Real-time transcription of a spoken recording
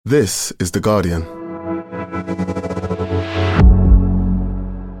This is The Guardian.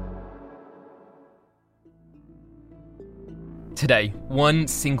 Today, one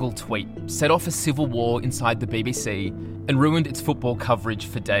single tweet set off a civil war inside the BBC and ruined its football coverage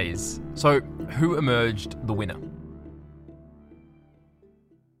for days. So, who emerged the winner?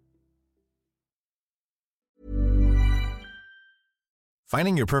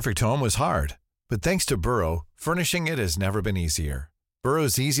 Finding your perfect home was hard, but thanks to Burrow, furnishing it has never been easier.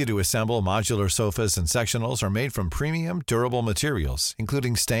 Burrow's easy-to-assemble modular sofas and sectionals are made from premium, durable materials,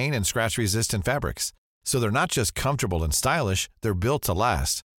 including stain and scratch-resistant fabrics. So they're not just comfortable and stylish, they're built to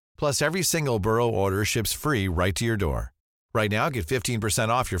last. Plus, every single Burrow order ships free right to your door. Right now, get 15%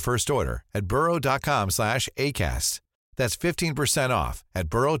 off your first order at burrow.com/ACAST. That's 15% off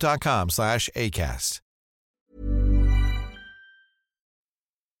at burrow.com/ACAST.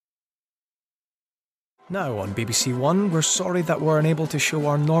 Now on BBC One, we're sorry that we're unable to show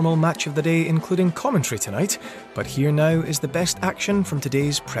our normal match of the day, including commentary tonight, but here now is the best action from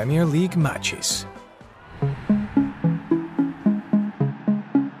today's Premier League matches.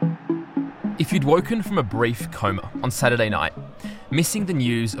 If you'd woken from a brief coma on Saturday night, missing the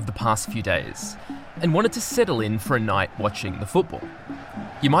news of the past few days, and wanted to settle in for a night watching the football,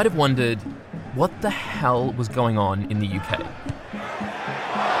 you might have wondered what the hell was going on in the UK.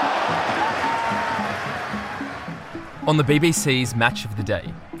 On the BBC's Match of the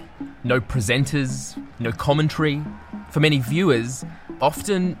Day, no presenters, no commentary. For many viewers,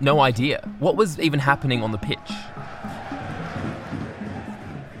 often no idea what was even happening on the pitch.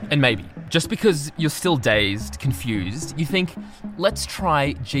 And maybe, just because you're still dazed, confused, you think, let's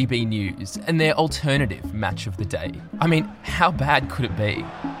try GB News and their alternative Match of the Day. I mean, how bad could it be?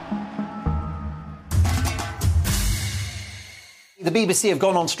 The BBC have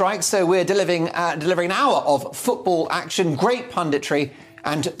gone on strike, so we're delivering an hour of football action, great punditry,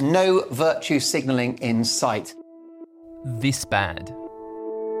 and no virtue signalling in sight. This bad.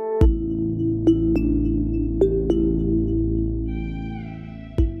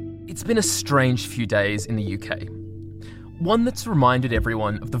 It's been a strange few days in the UK. One that's reminded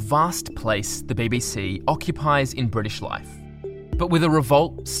everyone of the vast place the BBC occupies in British life, but with a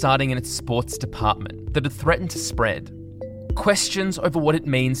revolt starting in its sports department that had threatened to spread. Questions over what it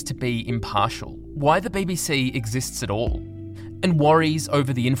means to be impartial, why the BBC exists at all, and worries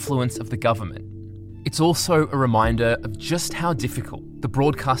over the influence of the government. It's also a reminder of just how difficult the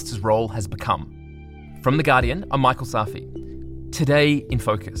broadcaster's role has become. From The Guardian, I'm Michael Safi. Today in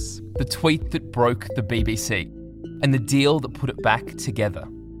focus, the tweet that broke the BBC and the deal that put it back together,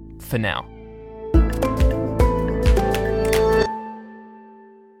 for now.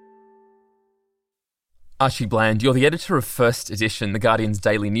 Archie Bland, you're the editor of First Edition, The Guardian's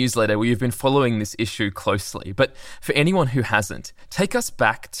daily newsletter, where you've been following this issue closely. But for anyone who hasn't, take us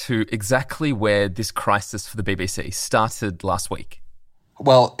back to exactly where this crisis for the BBC started last week.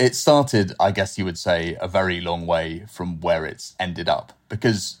 Well, it started, I guess you would say, a very long way from where it's ended up.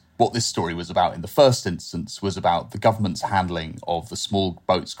 Because what this story was about in the first instance was about the government's handling of the small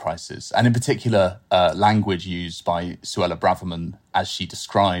boats crisis, and in particular, language used by Suella Braverman as she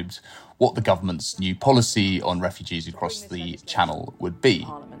described what the government's new policy on refugees across the Channel would be.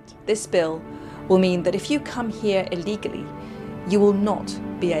 This bill will mean that if you come here illegally, you will not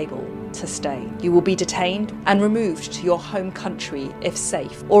be able to stay. You will be detained and removed to your home country if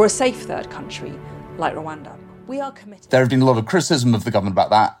safe, or a safe third country like Rwanda. We are committed. There have been a lot of criticism of the government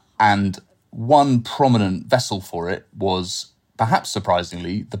about that, and one prominent vessel for it was, perhaps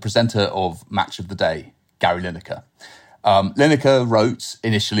surprisingly, the presenter of Match of the Day, Gary Lineker. Lineker wrote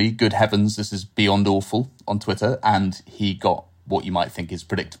initially, "Good heavens, this is beyond awful," on Twitter, and he got what you might think is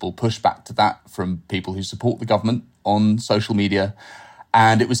predictable pushback to that from people who support the government on social media.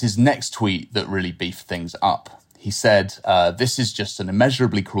 And it was his next tweet that really beefed things up. He said, "This is just an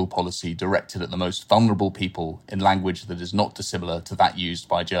immeasurably cruel policy directed at the most vulnerable people in language that is not dissimilar to that used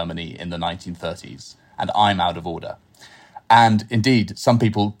by Germany in the 1930s, and I'm out of order." And indeed, some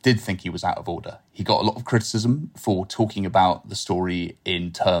people did think he was out of order. He got a lot of criticism for talking about the story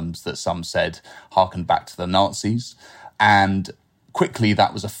in terms that some said harkened back to the Nazis. And quickly,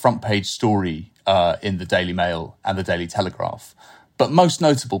 that was a front-page story in the Daily Mail and the Daily Telegraph. But most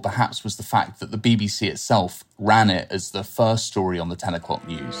notable, perhaps, was the fact that the BBC itself ran it as the first story on the 10 o'clock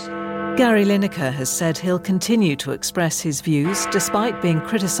news. Gary Lineker has said he'll continue to express his views despite being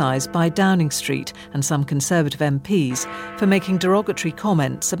criticised by Downing Street and some Conservative MPs for making derogatory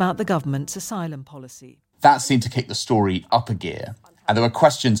comments about the government's asylum policy. That seemed to kick the story up a gear, and there were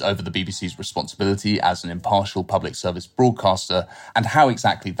questions over the BBC's responsibility as an impartial public service broadcaster and how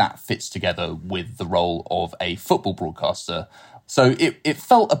exactly that fits together with the role of a football broadcaster, So it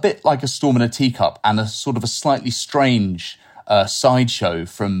felt a bit like a storm in a teacup and a sort of a slightly strange sideshow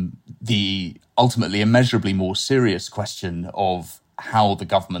from the ultimately immeasurably more serious question of how the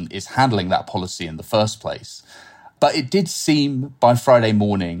government is handling that policy in the first place. But it did seem by Friday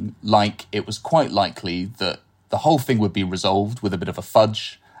morning like it was quite likely that the whole thing would be resolved with a bit of a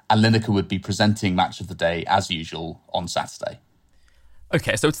fudge and Lineker would be presenting Match of the Day as usual on Saturday.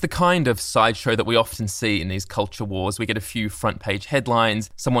 Okay, so it's the kind of sideshow that we often see in these culture wars. We get a few front-page headlines,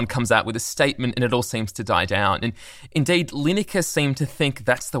 someone comes out with a statement, and it all seems to die down. And indeed, Lineker seemed to think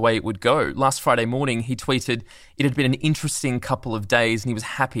that's the way it would go. Last Friday morning, he tweeted it had been an interesting couple of days, and he was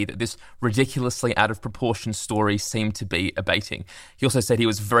happy that this ridiculously out-of-proportion story seemed to be abating. He also said he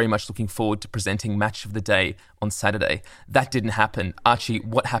was very much looking forward to presenting Match of the Day on Saturday. That didn't happen. Archie,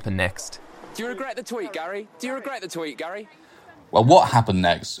 what happened next? Do you regret the tweet, Gary? Well, what happened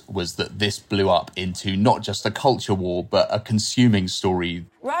next was that this blew up into not just a culture war, but a consuming story.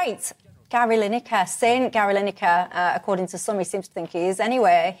 Right. Gary Lineker, Saint Gary Lineker, according to some, he seems to think he is.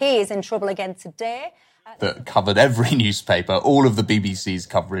 Anyway, he is in trouble again today. That covered every newspaper, all of the BBC's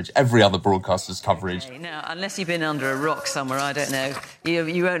coverage, every other broadcaster's coverage. Now, unless you've been under a rock somewhere, I don't know,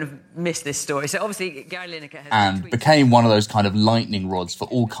 you won't have missed this story. So obviously, Gary Lineker has... And became one of those kind of lightning rods for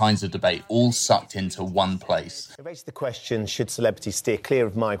all kinds of debate, all sucked into one place. It raises the question, should celebrities steer clear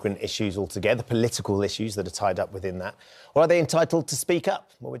of migrant issues altogether, political issues that are tied up within that? Or are they entitled to speak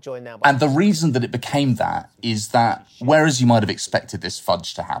up? Well, we're joined now by... And the reason that it became that is that, whereas you might have expected this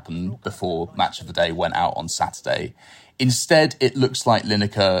fudge to happen before Match of the Day went out on Saturday, instead it looks like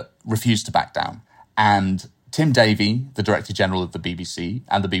Lineker refused to back down. And Tim Davie, the Director General of the BBC,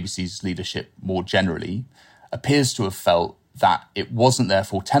 and the BBC's leadership more generally, appears to have felt that it wasn't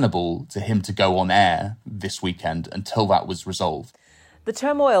therefore tenable to him to go on air this weekend until that was resolved. The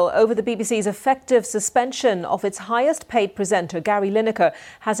turmoil over the BBC's effective suspension of its highest-paid presenter, Gary Lineker,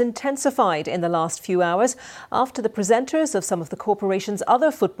 has intensified in the last few hours after the presenters of some of the corporation's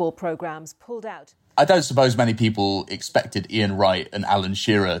other football programmes pulled out. I don't suppose many people expected Ian Wright and Alan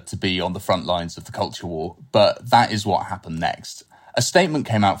Shearer to be on the front lines of the culture war, but that is what happened next. A statement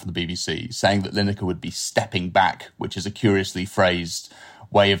came out from the BBC saying that Lineker would be stepping back, which is a curiously phrased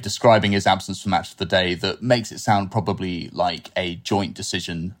way of describing his absence from Match of the Day that makes it sound probably like a joint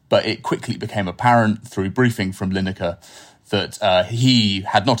decision, but it quickly became apparent through briefing from Lineker that he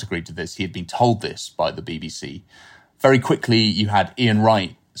had not agreed to this. He had been told this by the BBC. Very quickly, you had Ian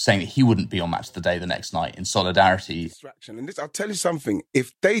Wright saying that he wouldn't be on Match of the Day the next night in solidarity. And this, I'll tell you something,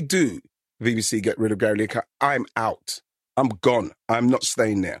 if they do, the BBC get rid of Gary Lineker, I'm out. I'm gone. I'm not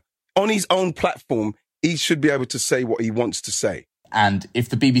staying there. On his own platform, he should be able to say what he wants to say. And if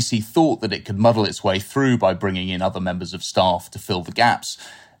the BBC thought that it could muddle its way through by bringing in other members of staff to fill the gaps,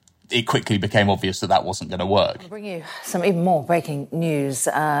 it quickly became obvious that that wasn't going to work. I'll bring you some even more breaking news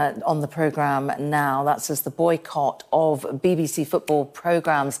on the programme now. That's as the boycott of BBC football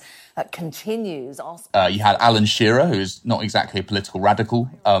programmes continues. You had Alan Shearer, who is not exactly a political radical,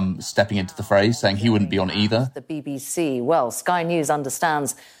 stepping into the fray, saying he wouldn't be on either. The BBC. Well, Sky News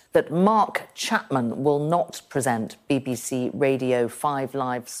understands that Mark Chapman will not present BBC Radio 5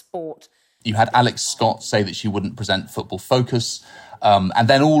 Live Sport. You had Alex Scott say that she wouldn't present Football Focus. And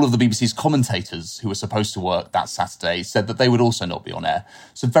then all of the BBC's commentators who were supposed to work that Saturday said that they would also not be on air.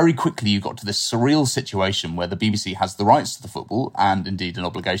 So very quickly you got to this surreal situation where the BBC has the rights to the football and indeed an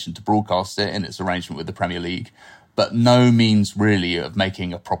obligation to broadcast it in its arrangement with the Premier League, but no means really of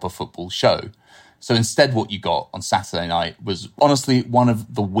making a proper football show. So instead what you got on Saturday night was honestly one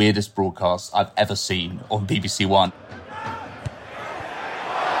of the weirdest broadcasts I've ever seen on BBC One.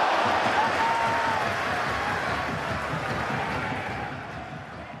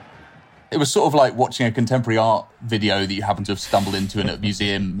 It was sort of like watching a contemporary art video that you happen to have stumbled into in a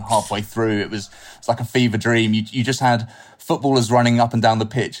museum halfway through. It was like a fever dream. You just had footballers running up and down the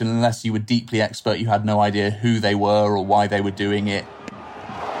pitch, and unless you were deeply expert, you had no idea who they were or why they were doing it.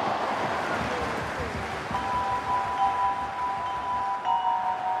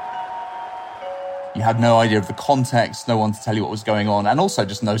 You had no idea of the context, no one to tell you what was going on, and also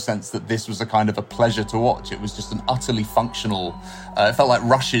just no sense that this was a kind of a pleasure to watch. It was just an utterly functional, it felt like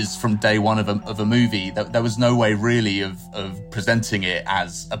rushes from day one of a movie. There was no way really of presenting it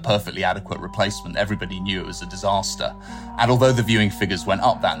as a perfectly adequate replacement. Everybody knew it was a disaster. And although the viewing figures went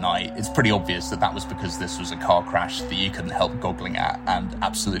up that night, it's pretty obvious that that was because this was a car crash that you couldn't help goggling at, and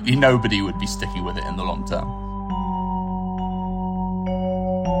absolutely nobody would be sticking with it in the long term.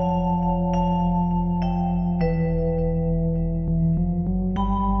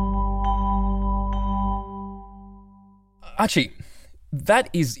 Archie, That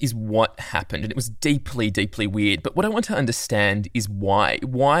is what happened, and it was deeply, deeply weird. But what I want to understand is why.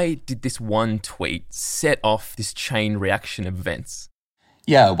 Why did this one tweet set off this chain reaction of events?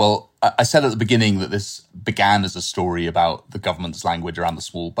 Yeah, well, I said at the beginning that this began as a story about the government's language around the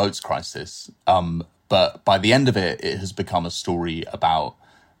small boats crisis. But by the end of it, it has become a story about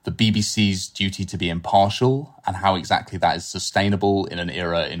the BBC's duty to be impartial and how exactly that is sustainable in an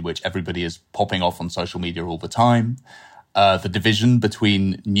era in which everybody is popping off on social media all the time. The division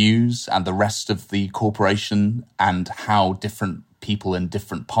between news and the rest of the corporation, and how different people in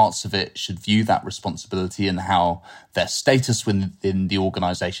different parts of it should view that responsibility, and how their status within the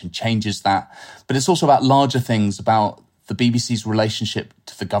organisation changes that. But it's also about larger things, about the BBC's relationship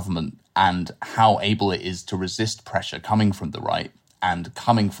to the government and how able it is to resist pressure coming from the right and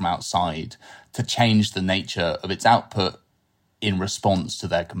coming from outside to change the nature of its output in response to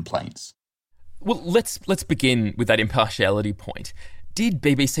their complaints. Well, let's begin with that impartiality point. Did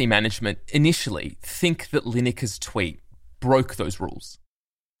BBC management initially think that Lineker's tweet broke those rules?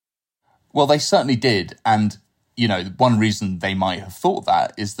 Well, they certainly did. And, you know, one reason they might have thought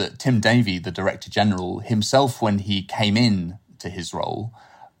that is that Tim Davie, the Director General, himself, when he came in to his role,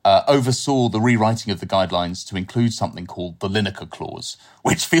 oversaw the rewriting of the guidelines to include something called the Lineker Clause,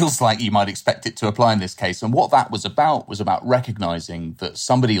 which feels like you might expect it to apply in this case. And what that was about recognising that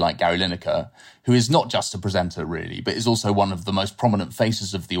somebody like Gary Lineker, who is not just a presenter really, but is also one of the most prominent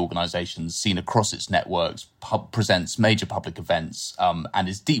faces of the organisation, seen across its networks, presents major public events, and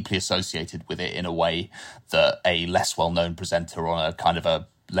is deeply associated with it in a way that a less well-known presenter on a kind of a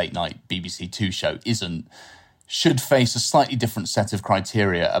late-night BBC Two show isn't, should face a slightly different set of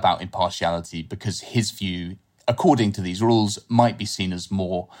criteria about impartiality, because his view, according to these rules, might be seen as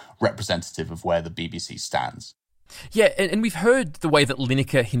more representative of where the BBC stands. Yeah, and we've heard the way that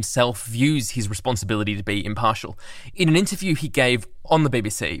Lineker himself views his responsibility to be impartial in an interview he gave on the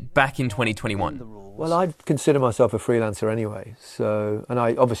BBC back in 2021. Well, I consider myself a freelancer anyway. So, and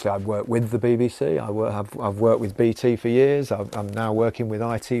I've worked with the BBC. I've worked with BT for years. I'm now working with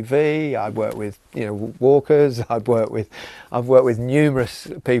ITV. I've worked with Walkers. I've worked with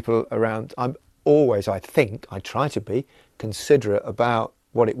numerous people around. I'm always, I try to be considerate about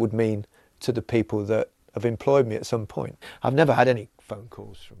what it would mean to the people that have employed me at some point. I've never had any phone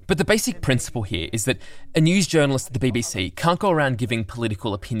calls from... But the basic principle here is that a news journalist at the BBC can't go around giving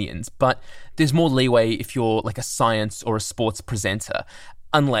political opinions, but there's more leeway if you're like a science or a sports presenter,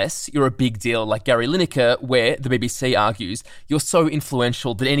 unless you're a big deal like Gary Lineker, where the BBC argues you're so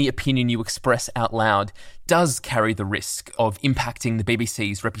influential that any opinion you express out loud does carry the risk of impacting the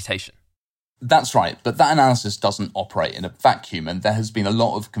BBC's reputation. That's right, but that analysis doesn't operate in a vacuum, and there has been a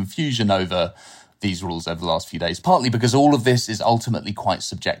lot of confusion over these rules over the last few days, partly because all of this is ultimately quite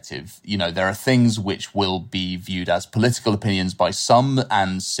subjective. You know, there are things which will be viewed as political opinions by some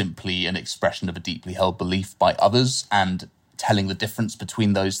and simply an expression of a deeply held belief by others, and telling the difference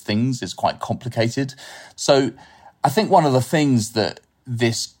between those things is quite complicated. So I think one of the things that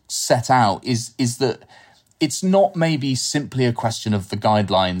this set out is that it's not maybe simply a question of the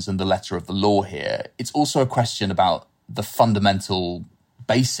guidelines and the letter of the law here. It's also a question about the fundamental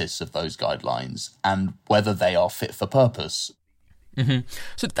basis of those guidelines and whether they are fit for purpose. Mm-hmm.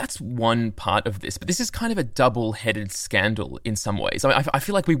 So that's one part of this, but this is kind of a double-headed scandal in some ways. I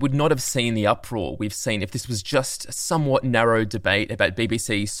feel like we would not have seen the uproar we've seen if this was just a somewhat narrow debate about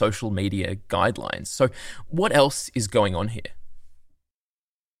BBC social media guidelines. So what else is going on here?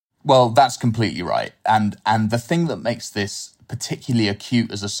 Well, that's completely right. And the thing that makes this particularly acute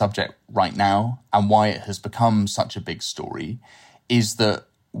as a subject right now, and why it has become such a big story, is that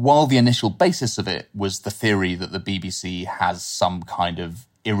while the initial basis of it was the theory that the BBC has some kind of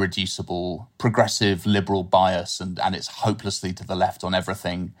irreducible, progressive, liberal bias and it's hopelessly to the left on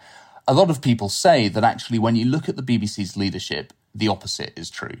everything, a lot of people say that actually when you look at the BBC's leadership, the opposite is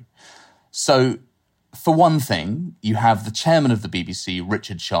true. So, for one thing, you have the chairman of the BBC,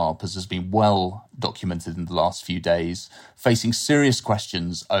 Richard Sharp, as has been well documented in the last few days, facing serious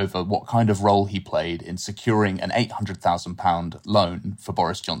questions over what kind of role he played in securing an £800,000 loan for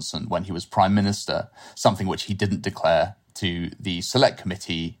Boris Johnson when he was Prime Minister, something which he didn't declare to the Select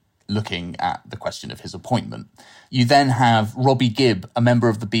Committee looking at the question of his appointment. You then have Robbie Gibb, a member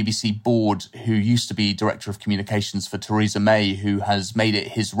of the BBC board who used to be Director of Communications for Theresa May, who has made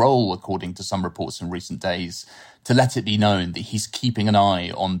it his role, according to some reports in recent days, to let it be known that he's keeping an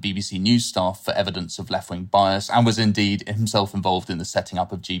eye on BBC News staff for evidence of left-wing bias, and was indeed himself involved in the setting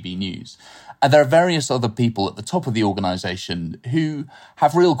up of GB News. And there are various other people at the top of the organisation who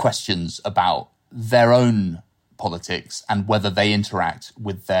have real questions about their own politics and whether they interact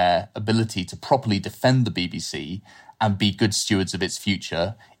with their ability to properly defend the BBC and be good stewards of its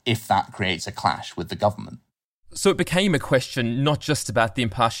future if that creates a clash with the government. So it became a question not just about the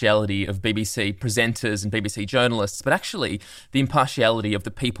impartiality of BBC presenters and BBC journalists, but actually the impartiality of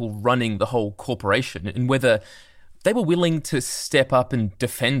the people running the whole corporation and whether they were willing to step up and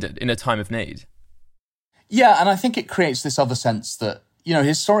defend it in a time of need. Yeah, and I think it creates this other sense that, you know,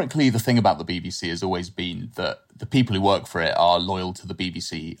 historically the thing about the BBC has always been that the people who work for it are loyal to the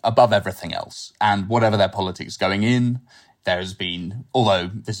BBC above everything else. And whatever their politics going in, there has been, although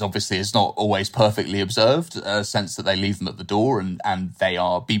this obviously is not always perfectly observed, a sense that they leave them at the door and they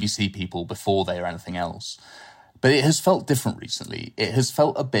are BBC people before they are anything else. But it has felt different recently. It has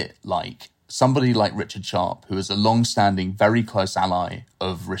felt a bit like somebody like Richard Sharp, who is a long-standing, very close ally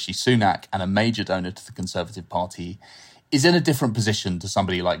of Rishi Sunak and a major donor to the Conservative Party, is in a different position to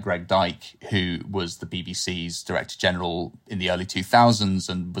somebody like Greg Dyke, who was the BBC's Director General in the early 2000s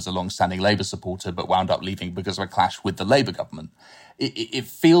and was a long-standing Labour supporter, but wound up leaving because of a clash with the Labour government. It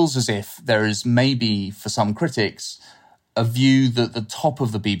feels as if there is maybe, for some critics, a view that the top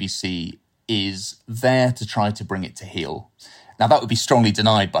of the BBC is there to try to bring it to heel. Now, that would be strongly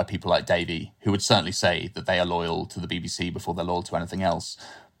denied by people like Davey, who would certainly say that they are loyal to the BBC before they're loyal to anything else.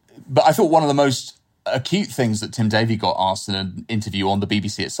 But I thought one of the most acute things that Tim Davey got asked in an interview on the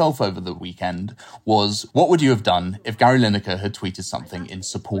BBC itself over the weekend was, what would you have done if Gary Lineker had tweeted something in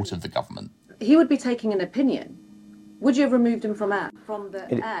support of the government? He would be taking an opinion. Would you have removed him from the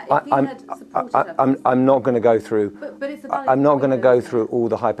air? I'm not going to go through. But it's a valid I'm not going to point, go though, through all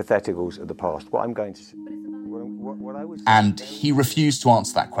the hypotheticals of the past. What I'm going to. And he refused to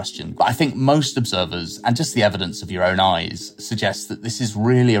answer that question. But I think most observers, and just the evidence of your own eyes, suggests that this is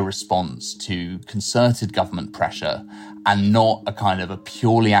really a response to concerted government pressure and not a kind of a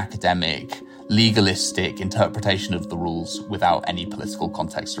purely academic, legalistic interpretation of the rules without any political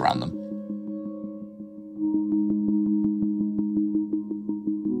context around them.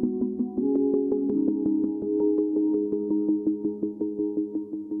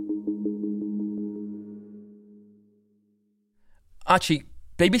 Archie,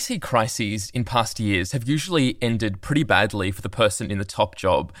 BBC crises in past years have usually ended pretty badly for the person in the top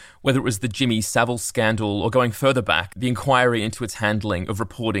job, whether it was the Jimmy Savile scandal or going further back, the inquiry into its handling of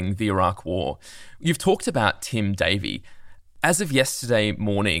reporting the Iraq War. You've talked about Tim Davey. As of yesterday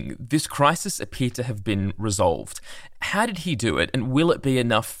morning, this crisis appeared to have been resolved. How did he do it, and will it be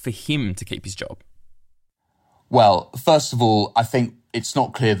enough for him to keep his job? Well, first of all, I think it's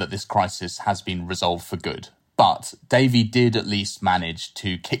not clear that this crisis has been resolved for good. But Davey did at least manage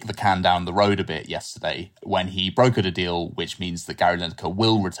to kick the can down the road a bit yesterday when he brokered a deal which means that Gary Lineker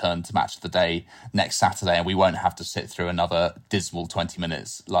will return to Match of the Day next Saturday and we won't have to sit through another dismal 20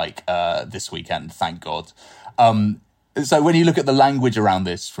 minutes like this weekend, thank God. So when you look at the language around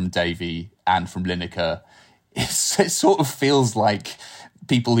this from Davey and from Lineker, it sort of feels like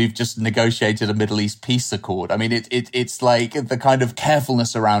people who've just negotiated a Middle East peace accord. I mean, it's like the kind of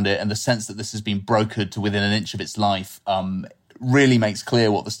carefulness around it and the sense that this has been brokered to within an inch of its life really makes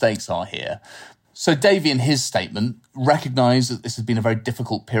clear what the stakes are here. So Davey, in his statement, recognised that this has been a very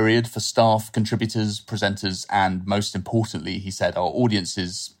difficult period for staff, contributors, presenters, and most importantly, he said, our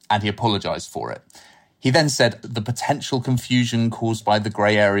audiences, and he apologised for it. He then said the potential confusion caused by the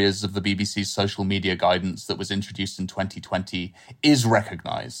grey areas of the BBC's social media guidance that was introduced in 2020 is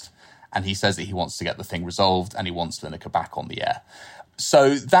recognised. And he says that he wants to get the thing resolved and he wants Lineker back on the air.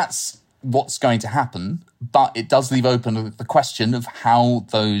 So that's what's going to happen. But it does leave open the question of how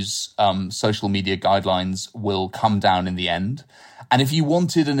those social media guidelines will come down in the end. And if you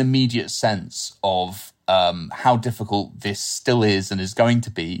wanted an immediate sense of how difficult this still is and is going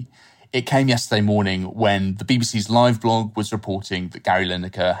to be, it came yesterday morning when the BBC's live blog was reporting that Gary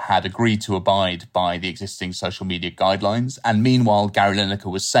Lineker had agreed to abide by the existing social media guidelines. And meanwhile, Gary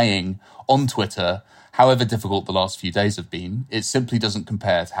Lineker was saying on Twitter, however difficult the last few days have been, it simply doesn't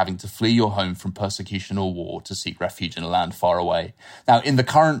compare to having to flee your home from persecution or war to seek refuge in a land far away. Now, in the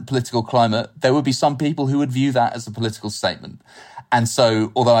current political climate, there would be some people who would view that as a political statement. And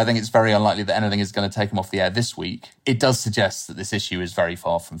so, although I think it's very unlikely that anything is going to take him off the air this week, it does suggest that this issue is very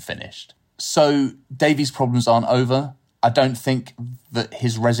far from finished. So Davey's problems aren't over. I don't think that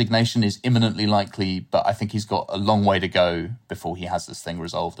his resignation is imminently likely, but I think he's got a long way to go before he has this thing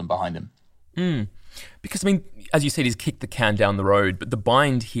resolved and behind him. Because, I mean, as you said, he's kicked the can down the road, but the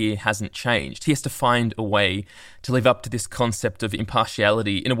bind here hasn't changed. He has to find a way to live up to this concept of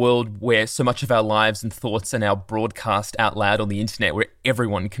impartiality in a world where so much of our lives and thoughts are now broadcast out loud on the internet where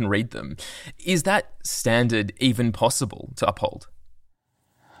everyone can read them. Is that standard even possible to uphold?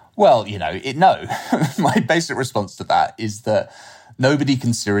 Well, no. My basic response to that is that nobody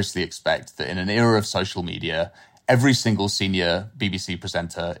can seriously expect that in an era of social media, every single senior BBC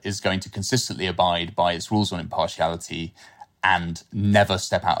presenter is going to consistently abide by its rules on impartiality and never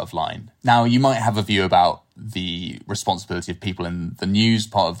step out of line. Now, you might have a view about the responsibility of people in the news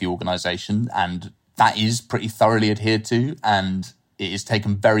part of the organisation, and that is pretty thoroughly adhered to, and it is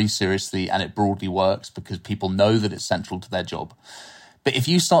taken very seriously, and it broadly works because people know that it's central to their job. But if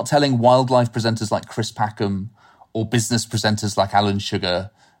you start telling wildlife presenters like Chris Packham or business presenters like Alan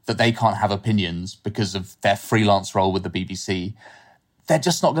Sugar that they can't have opinions because of their freelance role with the BBC, they're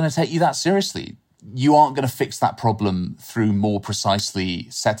just not going to take you that seriously. You aren't going to fix that problem through more precisely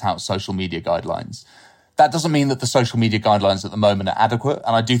set out social media guidelines. That doesn't mean that the social media guidelines at the moment are adequate,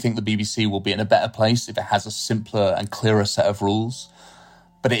 and I do think the BBC will be in a better place if it has a simpler and clearer set of rules.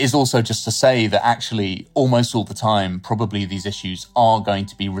 But it is also just to say that actually, almost all the time, probably these issues are going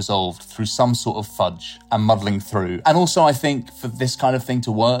to be resolved through some sort of fudge and muddling through. And also, I think for this kind of thing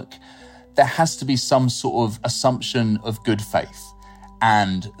to work, there has to be some sort of assumption of good faith,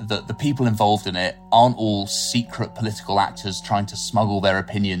 and that the people involved in it aren't all secret political actors trying to smuggle their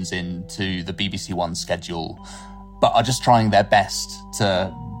opinions into the BBC One schedule, but are just trying their best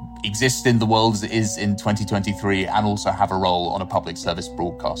to exist in the world as it is in 2023 and also have a role on a public service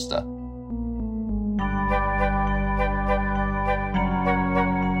broadcaster.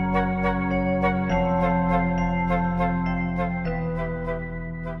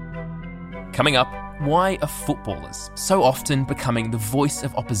 Coming up, why are footballers so often becoming the voice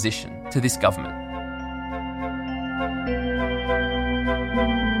of opposition to this government?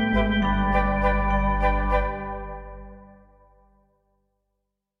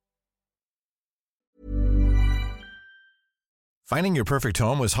 Finding your perfect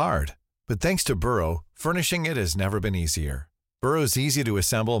home was hard, but thanks to Burrow, furnishing it has never been easier. Burrow's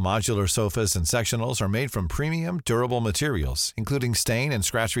easy-to-assemble modular sofas and sectionals are made from premium, durable materials, including stain and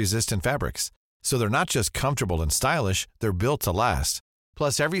scratch-resistant fabrics. So they're not just comfortable and stylish, they're built to last.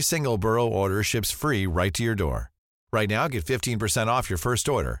 Plus, every single Burrow order ships free right to your door. Right now, get 15% off your first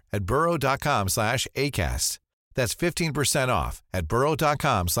order at burrow.com/ACAST. That's 15% off at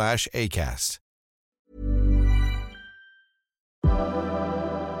burrow.com/ACAST.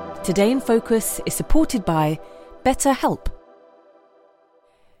 Today in Focus is supported by BetterHelp.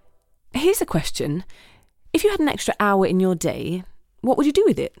 Here's a question. If you had an extra hour in your day, what would you do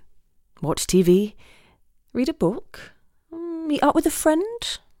with it? Watch TV? Read a book? Meet up with a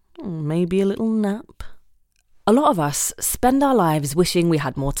friend? Maybe a little nap? A lot of us spend our lives wishing we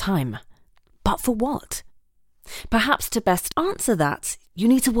had more time. But for what? Perhaps to best answer that, you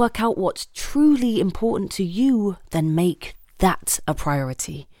need to work out what's truly important to you, then make that a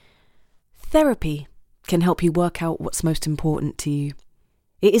priority. Therapy can help you work out what's most important to you.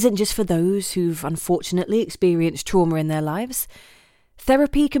 It isn't just for those who've unfortunately experienced trauma in their lives.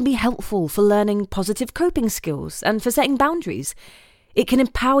 Therapy can be helpful for learning positive coping skills and for setting boundaries. It can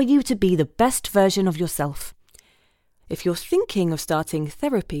empower you to be the best version of yourself. If you're thinking of starting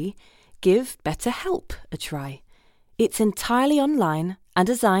therapy, give BetterHelp a try. It's entirely online and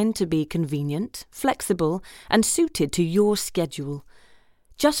designed to be convenient, flexible, and suited to your schedule.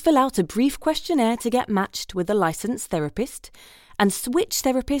 Just fill out a brief questionnaire to get matched with a licensed therapist and switch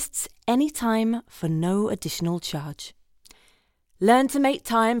therapists anytime for no additional charge. Learn to make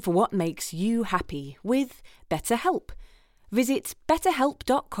time for what makes you happy with BetterHelp. Visit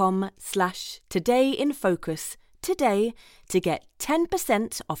betterhelp.com/todayinfocus today to get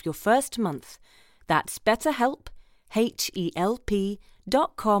 10% off your first month. That's BetterHelp,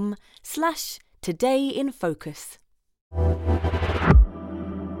 HELP.com/todayinfocus.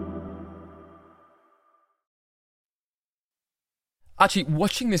 Archie,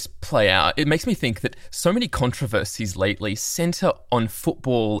 watching this play out, it makes me think that so many controversies lately centre on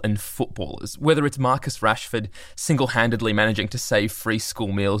football and footballers, whether it's Marcus Rashford single-handedly managing to save free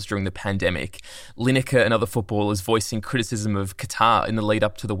school meals during the pandemic, Lineker and other footballers voicing criticism of Qatar in the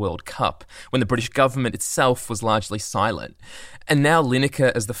lead-up to the World Cup, when the British government itself was largely silent, and now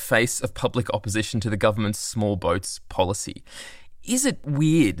Lineker as the face of public opposition to the government's small boats policy. Is it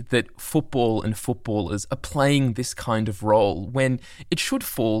weird that football and footballers are playing this kind of role when it should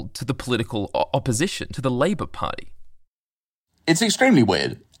fall to the political opposition, to the Labour Party? It's extremely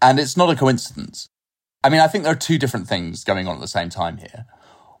weird, and it's not a coincidence. I mean, I think there are two different things going on at the same time here.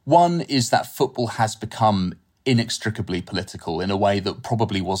 One is that football has become inextricably political in a way that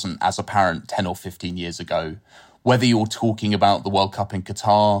probably wasn't as apparent 10 or 15 years ago. Whether you're talking about the World Cup in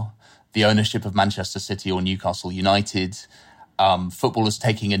Qatar, the ownership of Manchester City or Newcastle United, footballers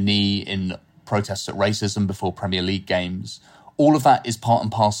taking a knee in protests at racism before Premier League games. All of that is part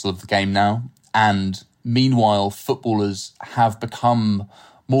and parcel of the game now. And meanwhile, footballers have become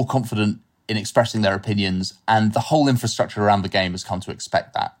more confident in expressing their opinions, and the whole infrastructure around the game has come to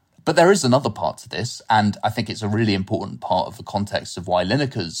expect that. But there is another part to this, and I think it's a really important part of the context of why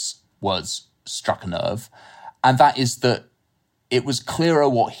Lineker's words struck a nerve, and that is that it was clearer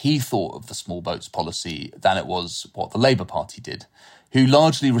what he thought of the small boats policy than it was what the Labour Party did, who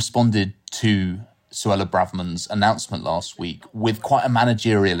largely responded to Suella Braverman's announcement last week with quite a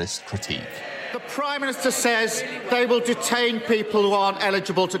managerialist critique. The Prime Minister says they will detain people who aren't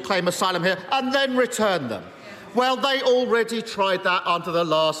eligible to claim asylum here and then return them. Well, they already tried that under the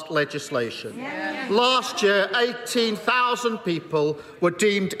last legislation. Yeah. Last year, 18,000 people were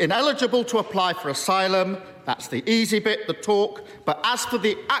deemed ineligible to apply for asylum. That's the easy bit, the talk. But as for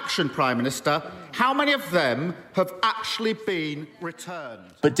the action, Prime Minister, how many of them have actually been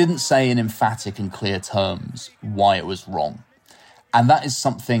returned? But didn't say in emphatic and clear terms why it was wrong. And that is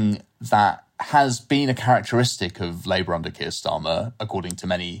something that has been a characteristic of Labour under Keir Starmer, according to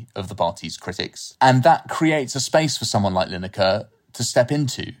many of the party's critics. And that creates a space for someone like Lineker to step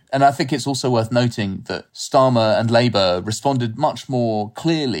into. And I think it's also worth noting that Starmer and Labour responded much more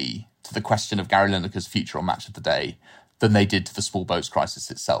clearly to the question of Gary Lineker's future on Match of the Day than they did to the small boats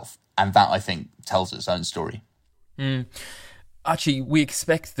crisis itself. And that, I think, tells its own story. Archie, we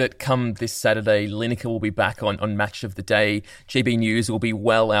expect that come this Saturday, Lineker will be back on Match of the Day. GB News will be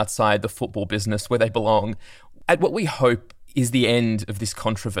well outside the football business where they belong. At what we hope is the end of this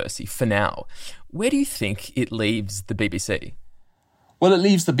controversy for now, where do you think it leaves the BBC? Well, it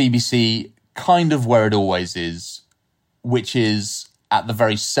leaves the BBC kind of where it always is, which is at the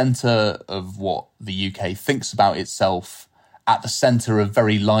very centre of what the UK thinks about itself, at the centre of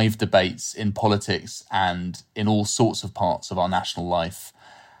very live debates in politics and in all sorts of parts of our national life,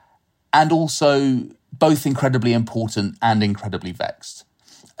 and also both incredibly important and incredibly vexed.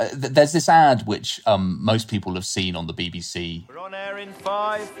 There's this ad which most people have seen on the BBC. We're on air in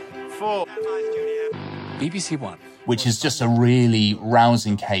 5, 4. BBC One. Which is just a really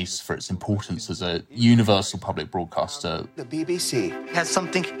rousing case for its importance as a universal public broadcaster. The BBC has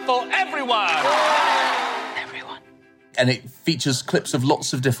something for everyone. And it features clips of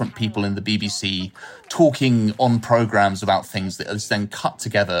lots of different people in the BBC talking on programmes about things that is then cut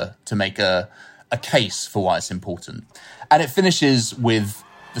together to make a case for why it's important. And it finishes with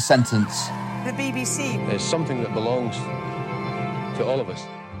the sentence, the BBC. There's something that belongs to all of us.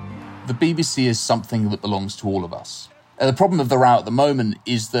 The BBC is something that belongs to all of us. And the problem of the row at the moment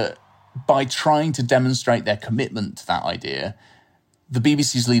is that by trying to demonstrate their commitment to that idea, the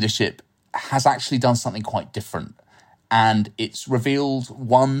BBC's leadership has actually done something quite different. And it's revealed,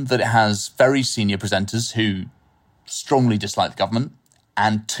 one, that it has very senior presenters who strongly dislike the government,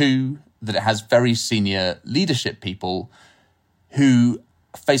 and two, that it has very senior leadership people who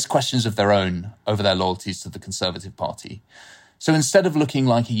face questions of their own over their loyalties to the Conservative Party. So instead of looking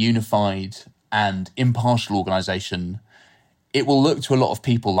like a unified and impartial organisation, it will look to a lot of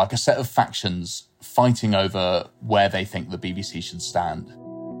people like a set of factions fighting over where they think the BBC should stand.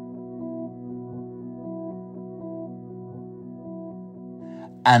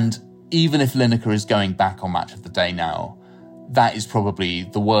 And even if Lineker is going back on Match of the Day now, that is probably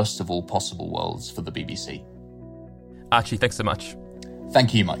the worst of all possible worlds for the BBC. Archie, thanks so much.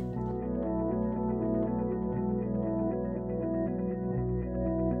 Thank you, Mike.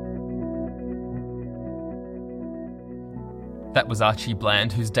 That was Archie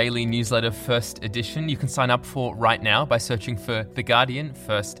Bland, whose daily newsletter First Edition you can sign up for right now by searching for The Guardian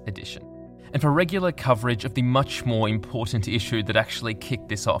First Edition. And for regular coverage of the much more important issue that actually kicked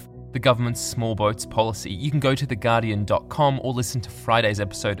this off, the government's small boats policy, you can go to theguardian.com or listen to Friday's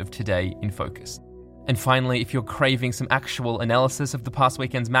episode of Today in Focus. And finally, if you're craving some actual analysis of the past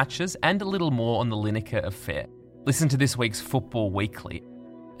weekend's matches and a little more on the Lineker affair, listen to this week's Football Weekly.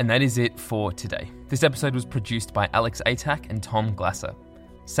 And that is it for today. This episode was produced by Alex Atack and Tom Glasser.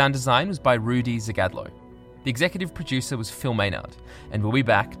 Sound design was by Rudy Zagadlo. The executive producer was Phil Maynard, and we'll be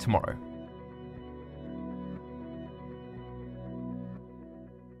back tomorrow.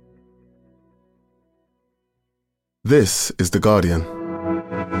 This is The Guardian.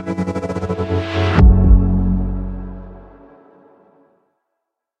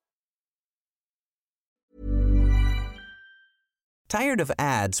 Tired of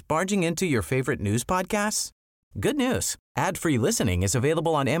ads barging into your favorite news podcasts? Good news. Ad-free listening is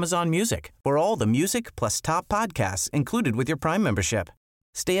available on Amazon Music for all the music plus top podcasts included with your Prime membership.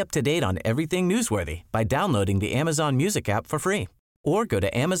 Stay up to date on everything newsworthy by downloading the Amazon Music app for free or go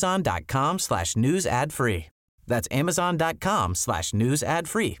to amazon.com/news ad free. That's amazon.com/news ad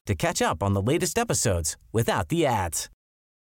free to catch up on the latest episodes without the ads.